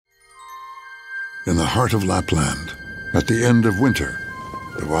In the heart of Lapland, at the end of winter,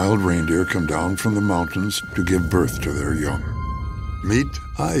 the wild reindeer come down from the mountains to give birth to their young. Meet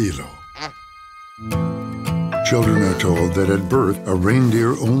Ailo. Children are told that at birth, a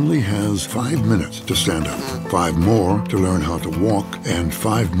reindeer only has 5 minutes to stand up, 5 more to learn how to walk, and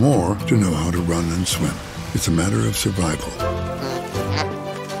 5 more to know how to run and swim. It's a matter of survival.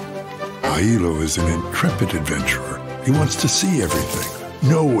 Ailo is an intrepid adventurer. He wants to see everything,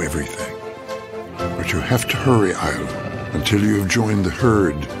 know everything. But you have to hurry, Ailo. Until you have joined the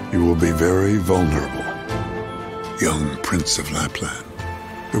herd, you will be very vulnerable. Young Prince of Lapland,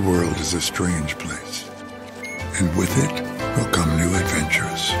 the world is a strange place. And with it will come new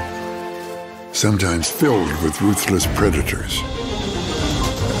adventures, sometimes filled with ruthless predators.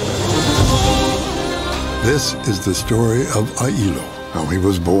 This is the story of Ailo, how he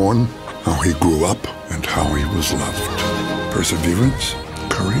was born, how he grew up, and how he was loved. Perseverance,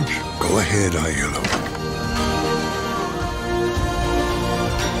 courage, go ahead, Ailo.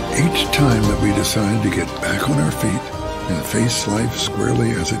 Each time that we decide to get back on our feet and face life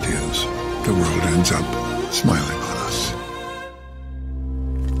squarely as it is, the world ends up smiling on us.